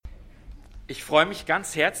Ich freue mich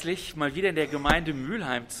ganz herzlich, mal wieder in der Gemeinde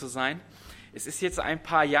Mülheim zu sein. Es ist jetzt ein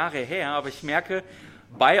paar Jahre her, aber ich merke,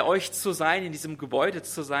 bei euch zu sein, in diesem Gebäude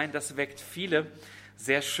zu sein, das weckt viele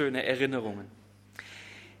sehr schöne Erinnerungen.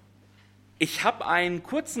 Ich habe einen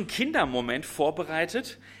kurzen Kindermoment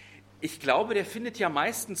vorbereitet. Ich glaube, der findet ja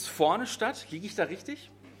meistens vorne statt. Liege ich da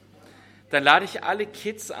richtig? Dann lade ich alle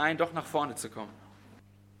Kids ein, doch nach vorne zu kommen.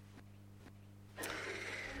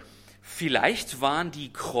 Vielleicht waren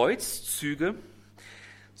die Kreuzzüge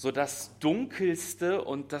so das dunkelste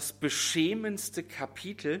und das beschämendste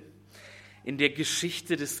Kapitel in der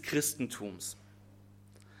Geschichte des Christentums.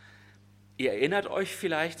 Ihr erinnert euch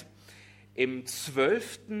vielleicht, im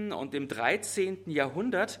 12. und im 13.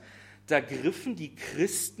 Jahrhundert, da griffen die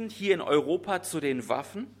Christen hier in Europa zu den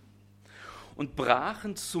Waffen und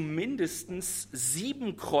brachen zumindest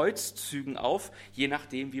 7 Kreuzzügen auf, je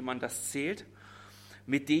nachdem, wie man das zählt,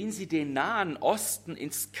 mit denen sie den Nahen Osten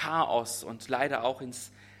ins Chaos und leider auch in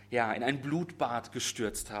ein Blutbad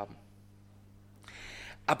gestürzt haben.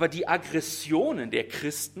 Aber die Aggressionen der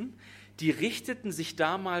Christen, die richteten sich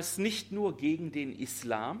damals nicht nur gegen den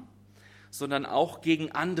Islam, sondern auch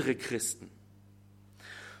gegen andere Christen.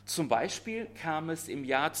 Zum Beispiel kam es im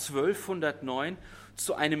Jahr 1209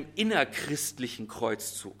 zu einem innerchristlichen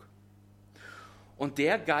Kreuzzug. Und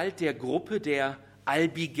der galt der Gruppe der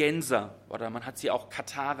Albigenser, oder man hat sie auch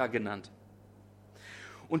Katharer genannt.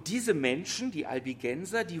 Und diese Menschen, die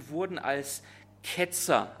Albigenser, die wurden als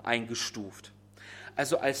Ketzer eingestuft.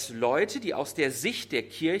 Also als Leute, die aus der Sicht der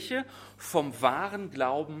Kirche vom wahren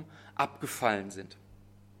Glauben abgefallen sind.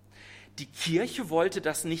 Die Kirche wollte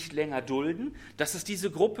das nicht länger dulden, dass es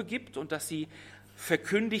diese Gruppe gibt und dass sie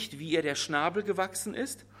verkündigt, wie ihr der Schnabel gewachsen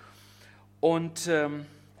ist. Und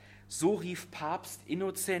so rief Papst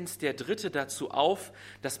Innozenz III. Dazu auf,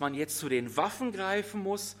 dass man jetzt zu den Waffen greifen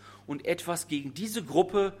muss und etwas gegen diese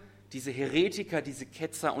Gruppe, diese Heretiker, diese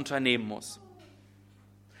Ketzer unternehmen muss.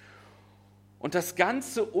 Und das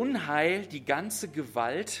ganze Unheil, die ganze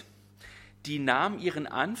Gewalt, die nahm ihren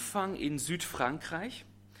Anfang in Südfrankreich,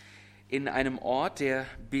 in einem Ort, der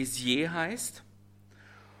Béziers heißt.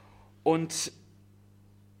 Und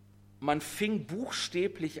man fing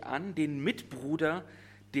buchstäblich an, den Mitbruder,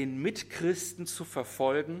 den Mitchristen zu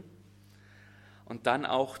verfolgen und dann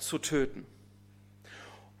auch zu töten.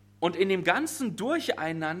 Und in dem ganzen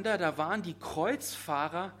Durcheinander, da waren die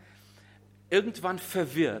Kreuzfahrer irgendwann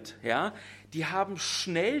verwirrt. Ja? Die haben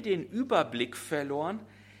schnell den Überblick verloren,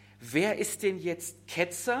 wer ist denn jetzt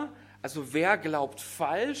Ketzer, also wer glaubt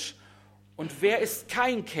falsch und wer ist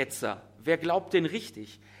kein Ketzer, wer glaubt denn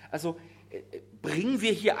richtig. Also bringen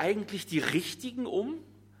wir hier eigentlich die Richtigen um?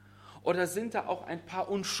 Oder sind da auch ein paar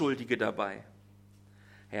Unschuldige dabei?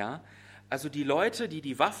 Ja, also die Leute, die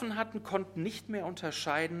die Waffen hatten, konnten nicht mehr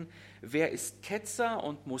unterscheiden, wer ist Ketzer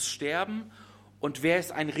und muss sterben und wer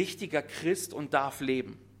ist ein richtiger Christ und darf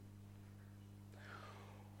leben.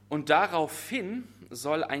 Und daraufhin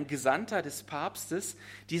soll ein Gesandter des Papstes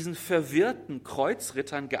diesen verwirrten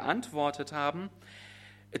Kreuzrittern geantwortet haben: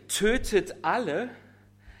 Tötet alle,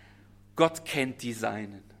 Gott kennt die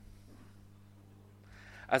Seinen.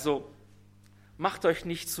 Also macht euch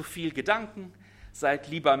nicht zu viel Gedanken, seid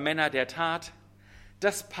lieber Männer der Tat,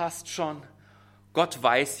 das passt schon. Gott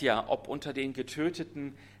weiß ja, ob unter den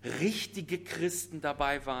Getöteten richtige Christen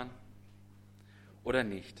dabei waren oder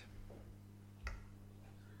nicht.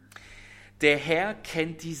 Der Herr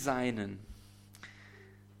kennt die Seinen.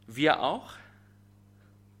 Wir auch?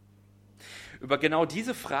 Über genau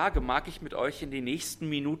diese Frage mag ich mit euch in den nächsten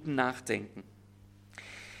Minuten nachdenken.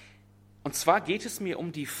 Und zwar geht es mir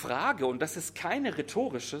um die Frage, und das ist keine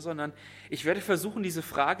rhetorische, sondern ich werde versuchen, diese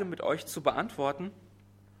Frage mit euch zu beantworten: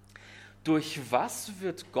 Durch was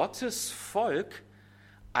wird Gottes Volk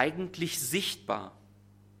eigentlich sichtbar?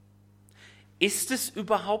 Ist es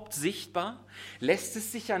überhaupt sichtbar? Lässt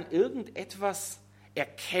es sich an irgendetwas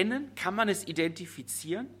erkennen? Kann man es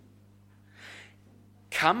identifizieren?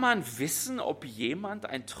 Kann man wissen, ob jemand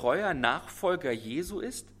ein treuer Nachfolger Jesu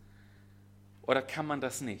ist? Oder kann man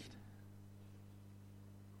das nicht?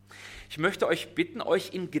 Ich möchte euch bitten,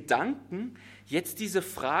 euch in Gedanken jetzt diese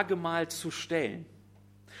Frage mal zu stellen.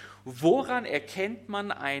 Woran erkennt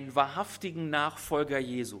man einen wahrhaftigen Nachfolger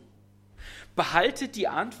Jesu? Behaltet die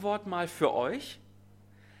Antwort mal für euch,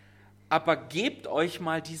 aber gebt euch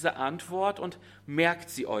mal diese Antwort und merkt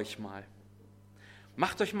sie euch mal.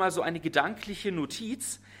 Macht euch mal so eine gedankliche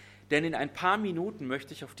Notiz, denn in ein paar Minuten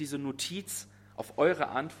möchte ich auf diese Notiz, auf eure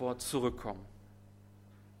Antwort zurückkommen.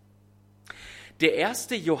 Der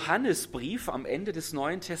erste Johannesbrief am Ende des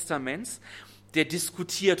Neuen Testaments, der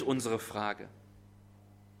diskutiert unsere Frage.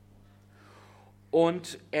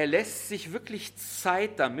 Und er lässt sich wirklich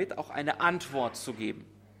Zeit damit, auch eine Antwort zu geben.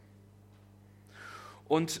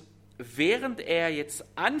 Und während er jetzt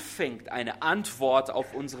anfängt, eine Antwort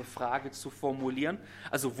auf unsere Frage zu formulieren,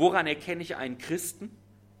 also woran erkenne ich einen Christen,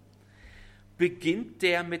 beginnt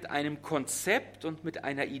der mit einem Konzept und mit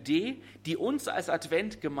einer Idee, die uns als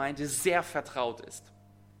Adventgemeinde sehr vertraut ist.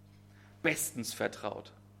 Bestens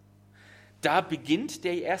vertraut. Da beginnt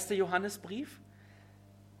der erste Johannesbrief.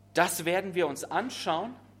 Das werden wir uns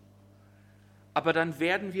anschauen, aber dann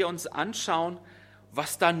werden wir uns anschauen,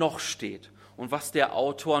 was da noch steht und was der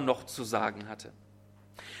Autor noch zu sagen hatte.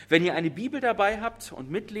 Wenn ihr eine Bibel dabei habt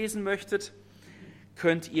und mitlesen möchtet,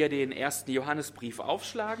 könnt ihr den ersten Johannesbrief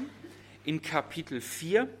aufschlagen in Kapitel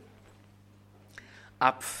 4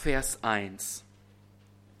 ab Vers 1.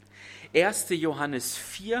 1. Johannes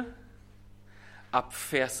 4 ab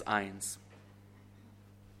Vers 1.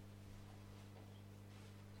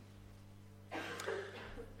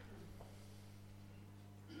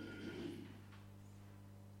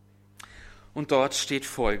 Und dort steht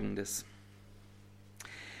Folgendes.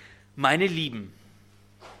 Meine Lieben,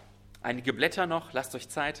 einige Blätter noch, lasst euch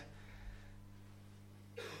Zeit.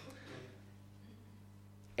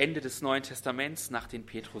 Ende des Neuen Testaments nach den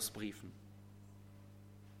Petrusbriefen.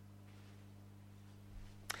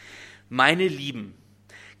 Meine Lieben,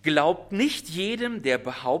 glaubt nicht jedem, der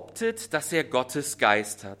behauptet, dass er Gottes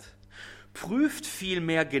Geist hat. Prüft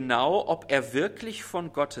vielmehr genau, ob er wirklich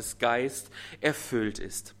von Gottes Geist erfüllt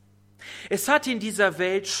ist. Es hat in dieser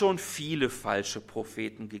Welt schon viele falsche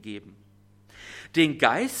Propheten gegeben. Den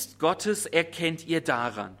Geist Gottes erkennt ihr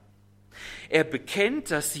daran. Er bekennt,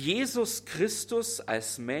 dass Jesus Christus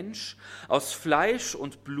als Mensch aus Fleisch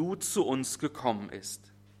und Blut zu uns gekommen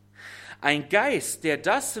ist. Ein Geist, der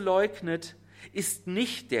das leugnet, ist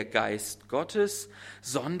nicht der Geist Gottes,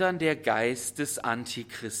 sondern der Geist des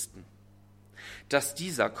Antichristen. Dass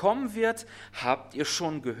dieser kommen wird, habt ihr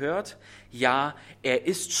schon gehört. Ja, er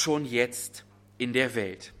ist schon jetzt in der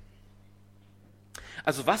Welt.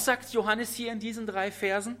 Also was sagt Johannes hier in diesen 3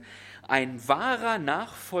 Versen? Ein wahrer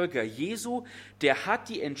Nachfolger Jesu, der hat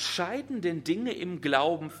die entscheidenden Dinge im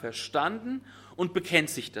Glauben verstanden und bekennt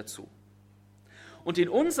sich dazu. Und in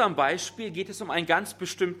unserem Beispiel geht es um einen ganz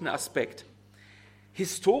bestimmten Aspekt.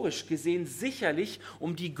 Historisch gesehen sicherlich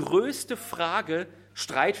um die größte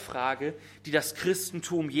Streitfrage, die das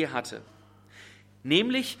Christentum je hatte.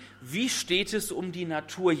 Nämlich, wie steht es um die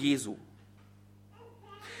Natur Jesu?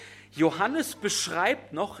 Johannes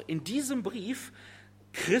beschreibt noch in diesem Brief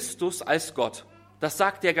Christus als Gott. Das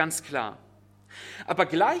sagt er ganz klar. Aber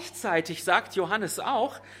gleichzeitig sagt Johannes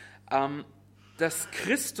auch, dass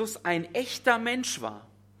Christus ein echter Mensch war.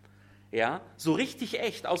 Ja, so richtig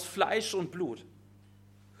echt, aus Fleisch und Blut.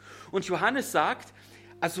 Und Johannes sagt,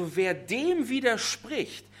 also wer dem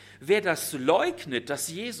widerspricht, wer das leugnet, dass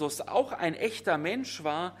Jesus auch ein echter Mensch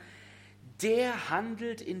war, der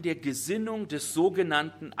handelt in der Gesinnung des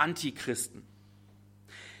sogenannten Antichristen.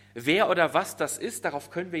 Wer oder was das ist, darauf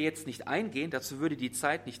können wir jetzt nicht eingehen, dazu würde die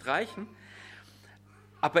Zeit nicht reichen.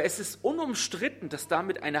 Aber es ist unumstritten, dass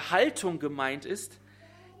damit eine Haltung gemeint ist,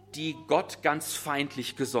 die Gott ganz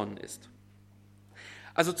feindlich gesonnen ist.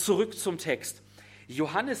 Also zurück zum Text.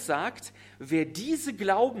 Johannes sagt, wer diese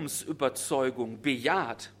Glaubensüberzeugung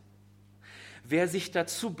bejaht, wer sich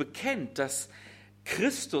dazu bekennt, dass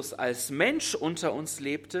Christus als Mensch unter uns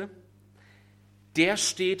lebte, der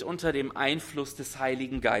steht unter dem Einfluss des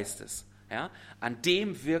Heiligen Geistes. Ja? An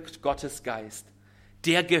dem wirkt Gottes Geist.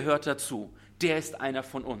 Der gehört dazu. Der ist einer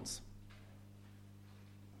von uns.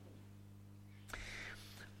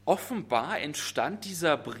 Offenbar entstand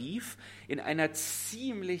dieser Brief in einer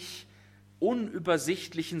ziemlich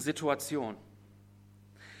unübersichtlichen Situation.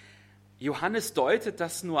 Johannes deutet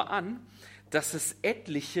das nur an, dass es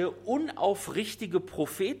etliche unaufrichtige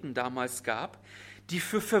Propheten damals gab, die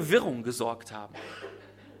für Verwirrung gesorgt haben.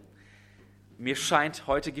 Mir scheint,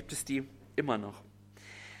 heute gibt es die immer noch.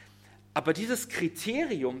 Aber dieses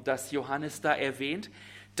Kriterium, das Johannes da erwähnt,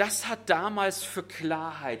 das hat damals für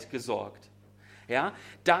Klarheit gesorgt. Ja,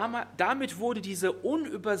 damit wurde diese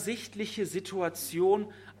unübersichtliche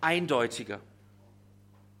Situation eindeutiger.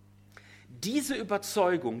 Diese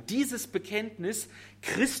Überzeugung, dieses Bekenntnis,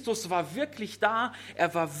 Christus war wirklich da,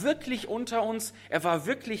 er war wirklich unter uns, er war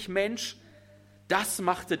wirklich Mensch, das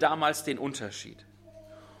machte damals den Unterschied.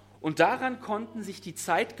 Und daran konnten sich die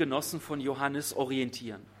Zeitgenossen von Johannes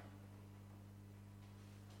orientieren.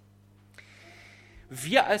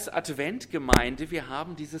 Wir als Adventgemeinde, wir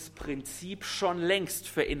haben dieses Prinzip schon längst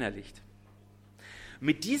verinnerlicht.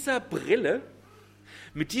 Mit dieser Brille,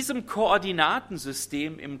 mit diesem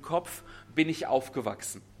Koordinatensystem im Kopf bin ich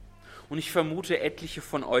aufgewachsen. Und ich vermute etliche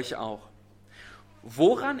von euch auch.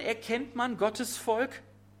 Woran erkennt man Gottes Volk?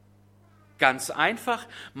 Ganz einfach,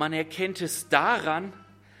 man erkennt es daran,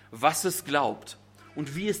 was es glaubt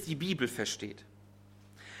und wie es die Bibel versteht.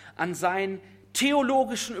 An seinen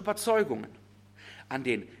theologischen Überzeugungen, an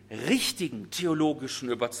den richtigen theologischen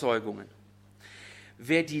Überzeugungen.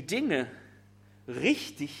 Wer die Dinge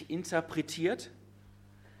richtig interpretiert,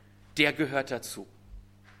 der gehört dazu.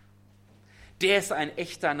 Der ist ein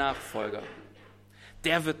echter Nachfolger.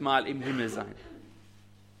 Der wird mal im Himmel sein.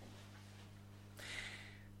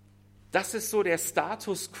 Das ist so der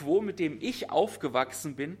Status quo, mit dem ich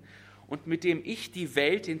aufgewachsen bin und mit dem ich die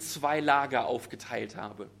Welt in zwei Lager aufgeteilt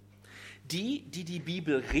habe. Die die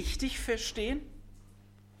Bibel richtig verstehen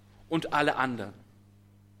und alle anderen.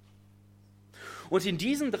 Und in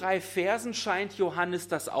diesen 3 Versen scheint Johannes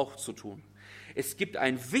das auch zu tun. Es gibt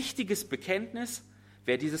ein wichtiges Bekenntnis.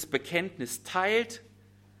 Wer dieses Bekenntnis teilt,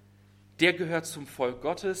 der gehört zum Volk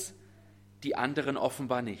Gottes, die anderen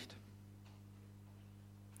offenbar nicht.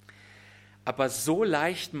 Aber so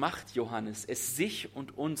leicht macht Johannes es sich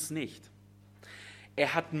und uns nicht.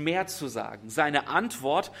 Er hat mehr zu sagen. Seine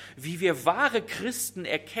Antwort, wie wir wahre Christen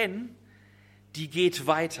erkennen, die geht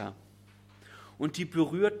weiter. Und die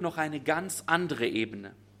berührt noch eine ganz andere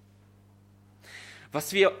Ebene.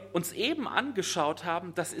 Was wir uns eben angeschaut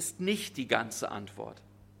haben, das ist nicht die ganze Antwort.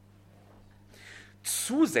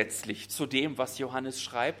 Zusätzlich zu dem, was Johannes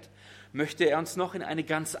schreibt, möchte er uns noch in eine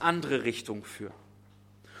ganz andere Richtung führen.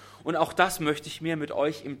 Und auch das möchte ich mir mit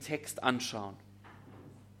euch im Text anschauen.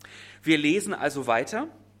 Wir lesen also weiter.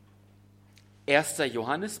 1.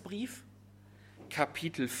 Johannesbrief,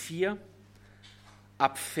 Kapitel 4,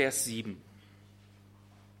 ab Vers 7.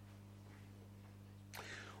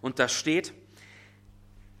 Und da steht: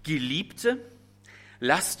 Geliebte,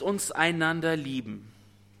 lasst uns einander lieben,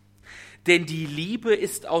 denn die Liebe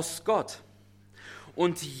ist aus Gott.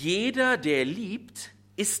 Und jeder, der liebt,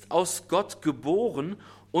 ist aus Gott geboren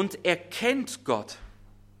und erkennt Gott.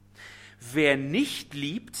 Wer nicht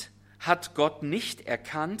liebt, hat Gott nicht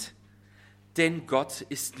erkannt, denn Gott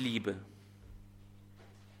ist Liebe.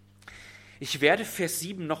 Ich werde Vers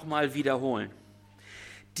 7 nochmal wiederholen.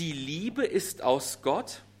 Die Liebe ist aus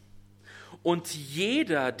Gott und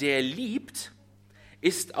jeder, der liebt,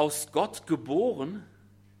 ist aus Gott geboren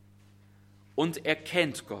und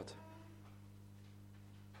erkennt Gott.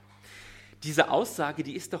 Diese Aussage,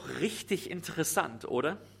 die ist doch richtig interessant,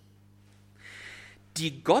 oder?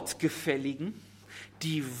 Die Gottgefälligen,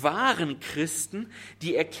 die wahren Christen,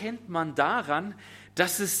 die erkennt man daran,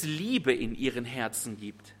 dass es Liebe in ihren Herzen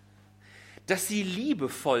gibt, dass sie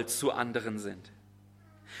liebevoll zu anderen sind.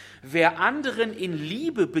 Wer anderen in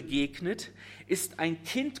Liebe begegnet, ist ein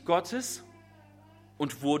Kind Gottes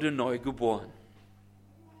und wurde neu geboren.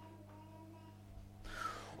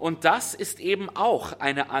 Und das ist eben auch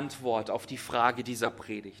eine Antwort auf die Frage dieser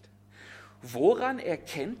Predigt. Woran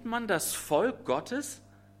erkennt man das Volk Gottes?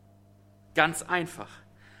 Ganz einfach,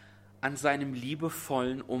 an seinem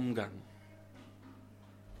liebevollen Umgang.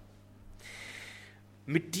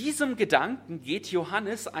 Mit diesem Gedanken geht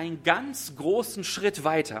Johannes einen ganz großen Schritt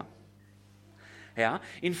weiter. Ja,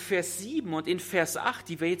 in Vers 7 und in Vers 8,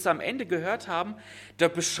 die wir jetzt am Ende gehört haben, da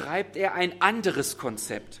beschreibt er ein anderes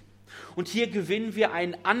Konzept. Und hier gewinnen wir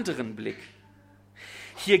einen anderen Blick.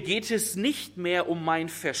 Hier geht es nicht mehr um mein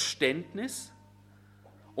Verständnis,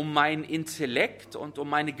 um meinen Intellekt und um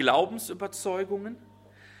meine Glaubensüberzeugungen.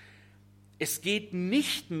 Es geht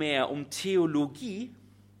nicht mehr um Theologie,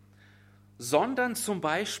 sondern zum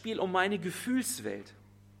Beispiel um meine Gefühlswelt.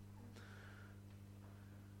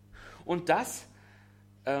 Und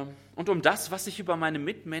um das, was ich über meine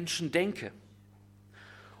Mitmenschen denke.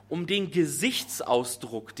 Um den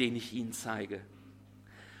Gesichtsausdruck, den ich ihnen zeige.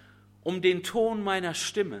 Um den Ton meiner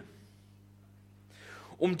Stimme.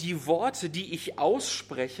 Um die Worte, die ich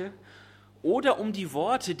ausspreche oder um die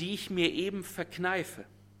Worte, die ich mir eben verkneife.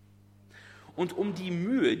 Und um die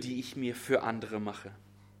Mühe, die ich mir für andere mache.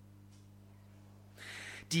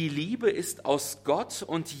 Die Liebe ist aus Gott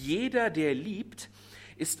und jeder, der liebt,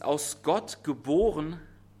 ist aus Gott geboren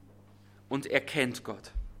und erkennt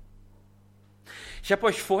Gott. Ich habe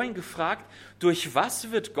euch vorhin gefragt, durch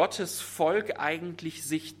was wird Gottes Volk eigentlich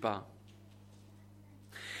sichtbar?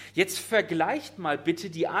 Jetzt vergleicht mal bitte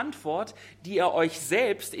die Antwort, die ihr euch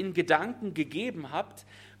selbst in Gedanken gegeben habt,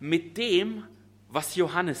 mit dem, was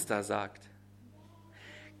Johannes da sagt.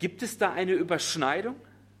 Gibt es da eine Überschneidung?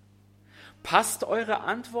 Passt eure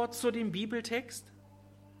Antwort zu dem Bibeltext?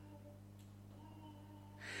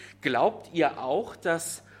 Glaubt ihr auch,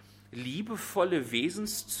 dass liebevolle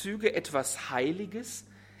Wesenszüge etwas Heiliges,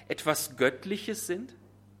 etwas Göttliches sind?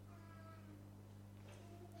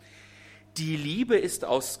 Die Liebe ist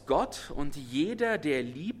aus Gott und jeder, der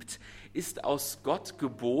liebt, ist aus Gott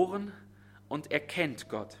geboren und erkennt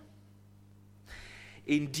Gott.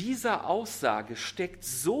 In dieser Aussage steckt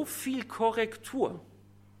so viel Korrektur.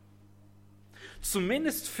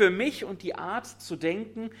 Zumindest für mich und die Art zu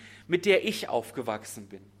denken, mit der ich aufgewachsen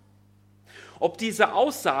bin. Ob diese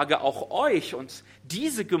Aussage auch euch und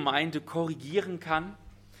diese Gemeinde korrigieren kann,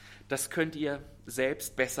 das könnt ihr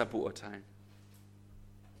selbst besser beurteilen.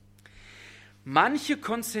 Manche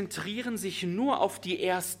konzentrieren sich nur auf die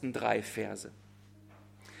ersten 3 Verse.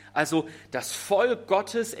 Also das Volk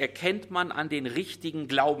Gottes erkennt man an den richtigen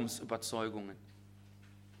Glaubensüberzeugungen.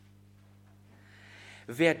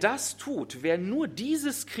 Wer das tut, wer nur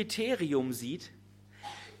dieses Kriterium sieht,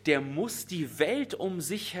 der muss die Welt um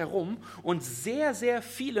sich herum und sehr, sehr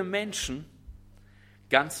viele Menschen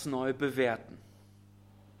ganz neu bewerten.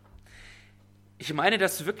 Ich meine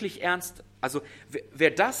das wirklich ernst. Also wer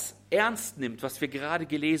das ernst nimmt, was wir gerade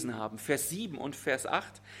gelesen haben, Vers 7 und Vers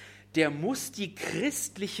 8, der muss die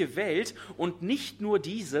christliche Welt und nicht nur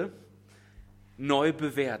diese neu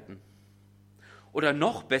bewerten. Oder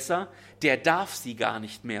noch besser, der darf sie gar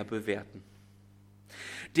nicht mehr bewerten.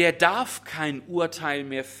 Der darf kein Urteil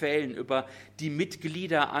mehr fällen über die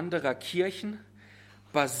Mitglieder anderer Kirchen,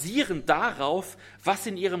 basierend darauf, was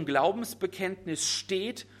in ihrem Glaubensbekenntnis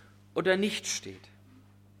steht oder nicht steht.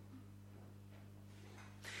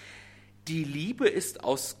 Die Liebe ist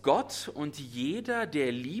aus Gott und jeder,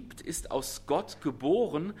 der liebt, ist aus Gott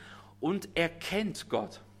geboren und erkennt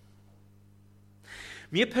Gott.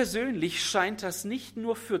 Mir persönlich scheint das nicht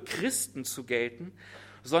nur für Christen zu gelten,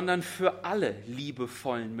 sondern für alle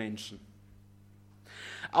liebevollen Menschen.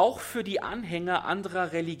 Auch für die Anhänger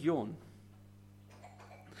anderer Religionen.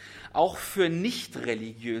 Auch für nicht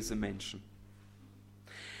religiöse Menschen.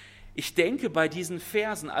 Ich denke bei diesen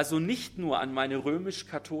Versen also nicht nur an meine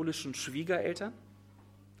römisch-katholischen Schwiegereltern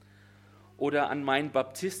oder an meinen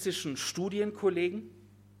baptistischen Studienkollegen,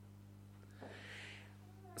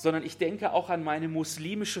 sondern ich denke auch an meine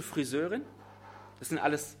muslimische Friseurin, das sind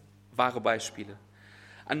alles wahre Beispiele,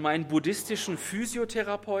 an meinen buddhistischen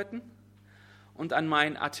Physiotherapeuten und an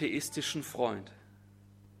meinen atheistischen Freund.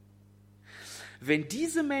 Wenn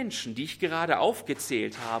diese Menschen, die ich gerade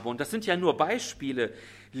aufgezählt habe, und das sind ja nur Beispiele,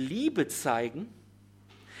 Liebe zeigen,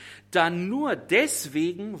 dann nur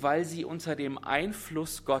deswegen, weil sie unter dem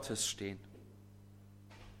Einfluss Gottes stehen.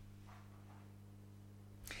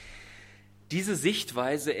 Diese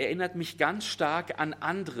Sichtweise erinnert mich ganz stark an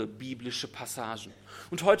andere biblische Passagen.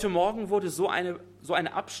 Und heute Morgen wurde so ein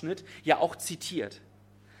Abschnitt ja auch zitiert.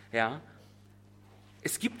 Ja?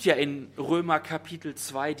 Es gibt ja in Römer Kapitel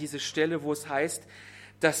 2 diese Stelle, wo es heißt,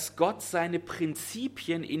 dass Gott seine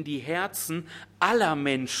Prinzipien in die Herzen aller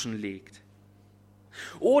Menschen legt.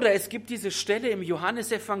 Oder es gibt diese Stelle im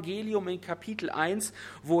Johannesevangelium in Kapitel 1,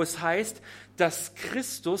 wo es heißt, dass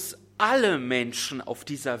Christus alle Menschen auf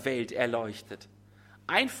dieser Welt erleuchtet.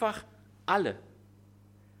 Einfach alle.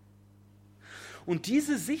 Und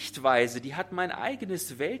diese Sichtweise, die hat mein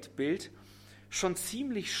eigenes Weltbild schon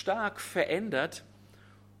ziemlich stark verändert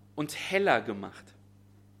und heller gemacht.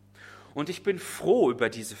 Und ich bin froh über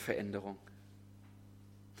diese Veränderung.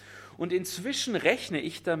 Und inzwischen rechne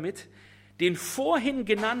ich damit, den vorhin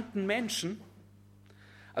genannten Menschen,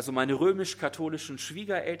 also meine römisch-katholischen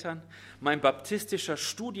Schwiegereltern, mein baptistischer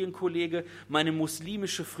Studienkollege, meine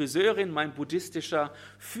muslimische Friseurin, mein buddhistischer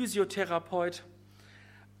Physiotherapeut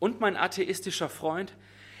und mein atheistischer Freund,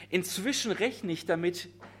 inzwischen rechne ich damit,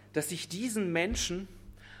 dass ich diesen Menschen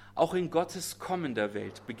auch in Gottes kommender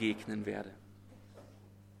Welt begegnen werde.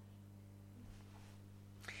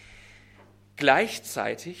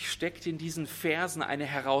 Gleichzeitig steckt in diesen Versen eine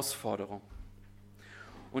Herausforderung.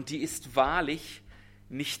 Und die ist wahrlich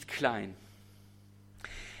nicht klein.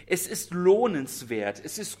 Es ist lohnenswert,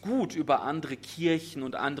 es ist gut, über andere Kirchen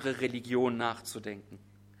und andere Religionen nachzudenken.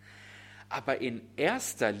 Aber in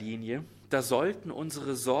erster Linie, da sollten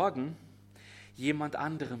unsere Sorgen jemand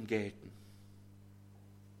anderem gelten,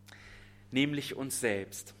 nämlich uns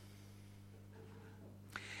selbst.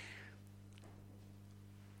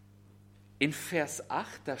 In Vers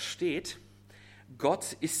 8, da steht,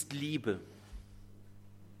 Gott ist Liebe.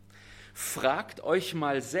 Fragt euch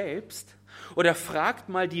mal selbst oder fragt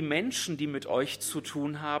mal die Menschen, die mit euch zu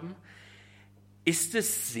tun haben, ist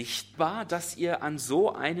es sichtbar, dass ihr an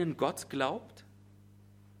so einen Gott glaubt?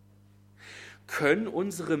 Können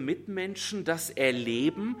unsere Mitmenschen das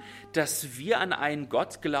erleben, dass wir an einen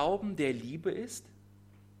Gott glauben, der Liebe ist?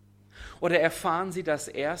 Oder erfahren sie das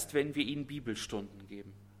erst, wenn wir ihnen Bibelstunden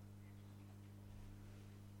geben?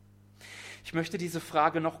 Ich möchte diese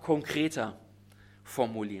Frage noch konkreter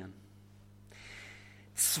formulieren.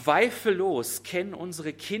 Zweifellos kennen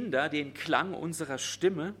unsere Kinder den Klang unserer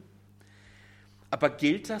Stimme, aber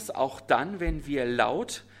gilt das auch dann, wenn wir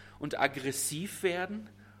laut und aggressiv werden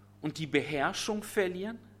und die Beherrschung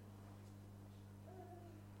verlieren?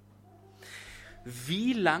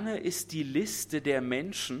 Wie lange ist die Liste der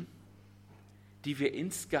Menschen, die wir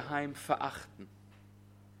insgeheim verachten?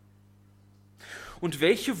 Und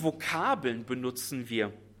welche Vokabeln benutzen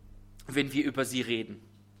wir, wenn wir über sie reden?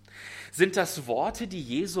 Sind das Worte, die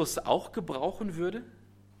Jesus auch gebrauchen würde?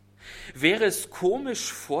 Wäre es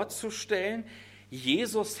komisch vorzustellen,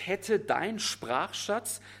 Jesus hätte dein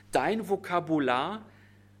Sprachschatz, dein Vokabular,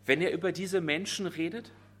 wenn er über diese Menschen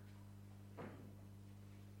redet?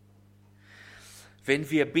 Wenn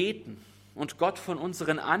wir beten und Gott von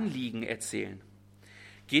unseren Anliegen erzählen,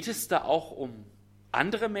 geht es da auch um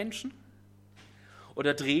andere Menschen?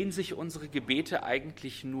 Oder drehen sich unsere Gebete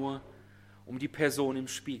eigentlich nur um die Person im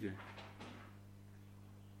Spiegel?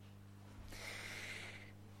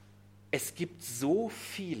 Es gibt so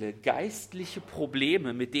viele geistliche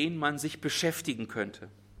Probleme, mit denen man sich beschäftigen könnte.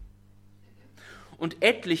 Und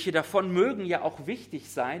etliche davon mögen ja auch wichtig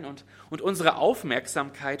sein und unsere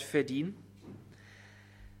Aufmerksamkeit verdienen.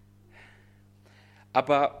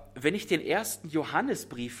 Aber wenn ich den 1.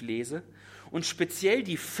 Johannesbrief lese und speziell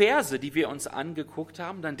die Verse, die wir uns angeguckt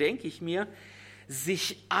haben, dann denke ich mir,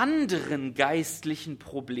 sich anderen geistlichen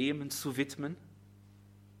Problemen zu widmen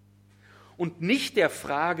und nicht der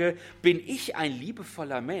Frage, bin ich ein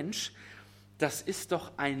liebevoller Mensch, das ist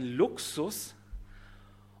doch ein Luxus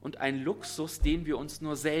und ein Luxus, den wir uns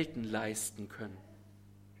nur selten leisten können.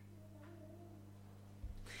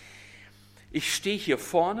 Ich stehe hier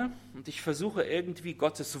vorne und ich versuche irgendwie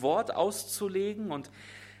Gottes Wort auszulegen und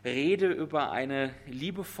rede über eine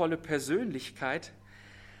liebevolle Persönlichkeit,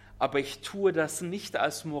 aber ich tue das nicht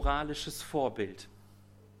als moralisches Vorbild.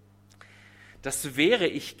 Das wäre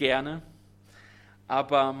ich gerne,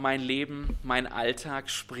 aber mein Leben, mein Alltag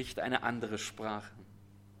spricht eine andere Sprache.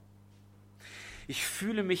 Ich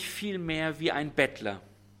fühle mich viel mehr wie ein Bettler,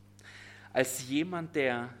 als jemand,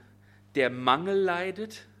 der Mangel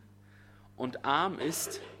leidet und arm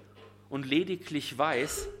ist und lediglich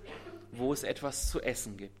weiß, wo es etwas zu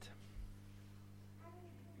essen gibt.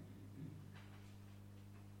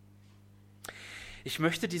 Ich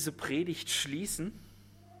möchte diese Predigt schließen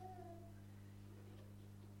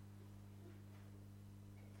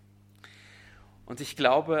und ich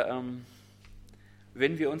glaube,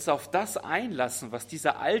 wenn wir uns auf das einlassen, was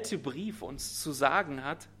dieser alte Brief uns zu sagen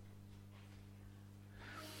hat,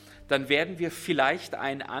 dann werden wir vielleicht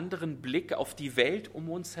einen anderen Blick auf die Welt um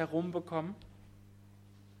uns herum bekommen.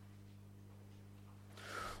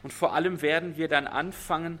 Und vor allem werden wir dann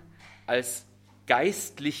anfangen, als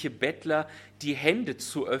geistliche Bettler die Hände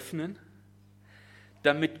zu öffnen,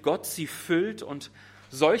 damit Gott sie füllt und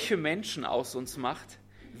solche Menschen aus uns macht,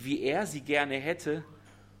 wie er sie gerne hätte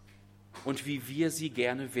und wie wir sie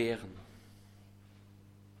gerne wären.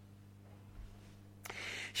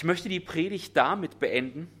 Ich möchte die Predigt damit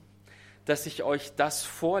beenden, dass ich euch das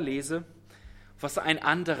vorlese, was ein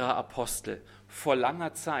anderer Apostel vor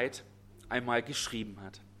langer Zeit einmal geschrieben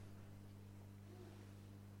hat.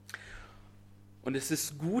 Und es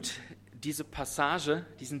ist gut, diese Passage,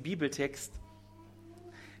 diesen Bibeltext,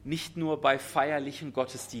 nicht nur bei feierlichen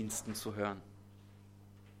Gottesdiensten zu hören.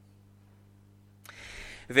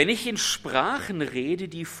 Wenn ich in Sprachen rede,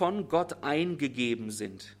 die von Gott eingegeben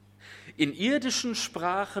sind, in irdischen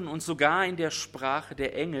Sprachen und sogar in der Sprache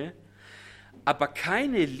der Engel, aber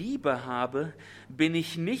keine Liebe habe, bin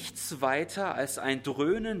ich nichts weiter als ein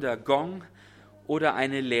dröhnender Gong oder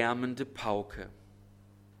eine lärmende Pauke.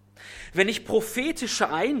 Wenn ich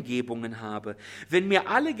prophetische Eingebungen habe, wenn mir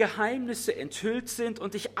alle Geheimnisse enthüllt sind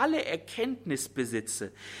und ich alle Erkenntnis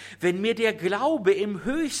besitze, wenn mir der Glaube im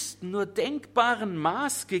höchsten nur denkbaren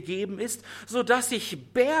Maß gegeben ist, so dass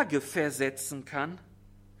ich Berge versetzen kann,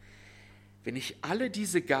 wenn ich alle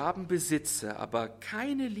diese Gaben besitze, aber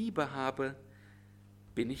keine Liebe habe,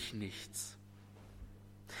 bin ich nichts.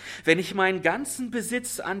 Wenn ich meinen ganzen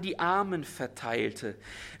Besitz an die Armen verteilte,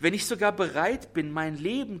 wenn ich sogar bereit bin, mein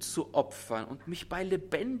Leben zu opfern und mich bei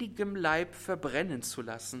lebendigem Leib verbrennen zu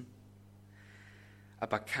lassen,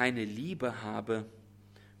 aber keine Liebe habe,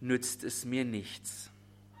 nützt es mir nichts.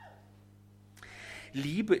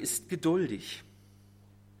 Liebe ist geduldig,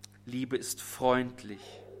 Liebe ist freundlich,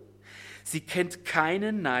 sie kennt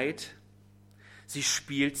keinen Neid, sie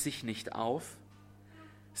spielt sich nicht auf,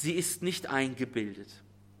 sie ist nicht eingebildet.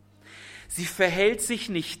 Sie verhält sich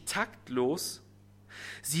nicht taktlos,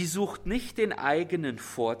 sie sucht nicht den eigenen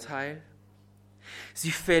Vorteil,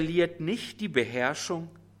 sie verliert nicht die Beherrschung,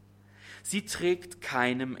 sie trägt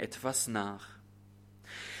keinem etwas nach.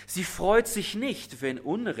 Sie freut sich nicht, wenn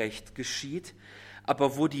Unrecht geschieht,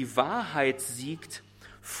 aber wo die Wahrheit siegt,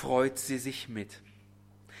 freut sie sich mit.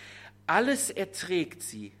 Alles erträgt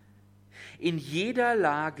sie, in jeder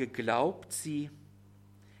Lage glaubt sie,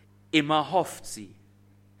 immer hofft sie,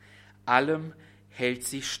 allem hält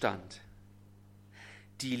sie stand.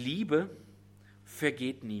 Die Liebe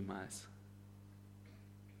vergeht niemals.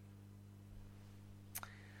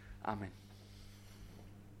 Amen.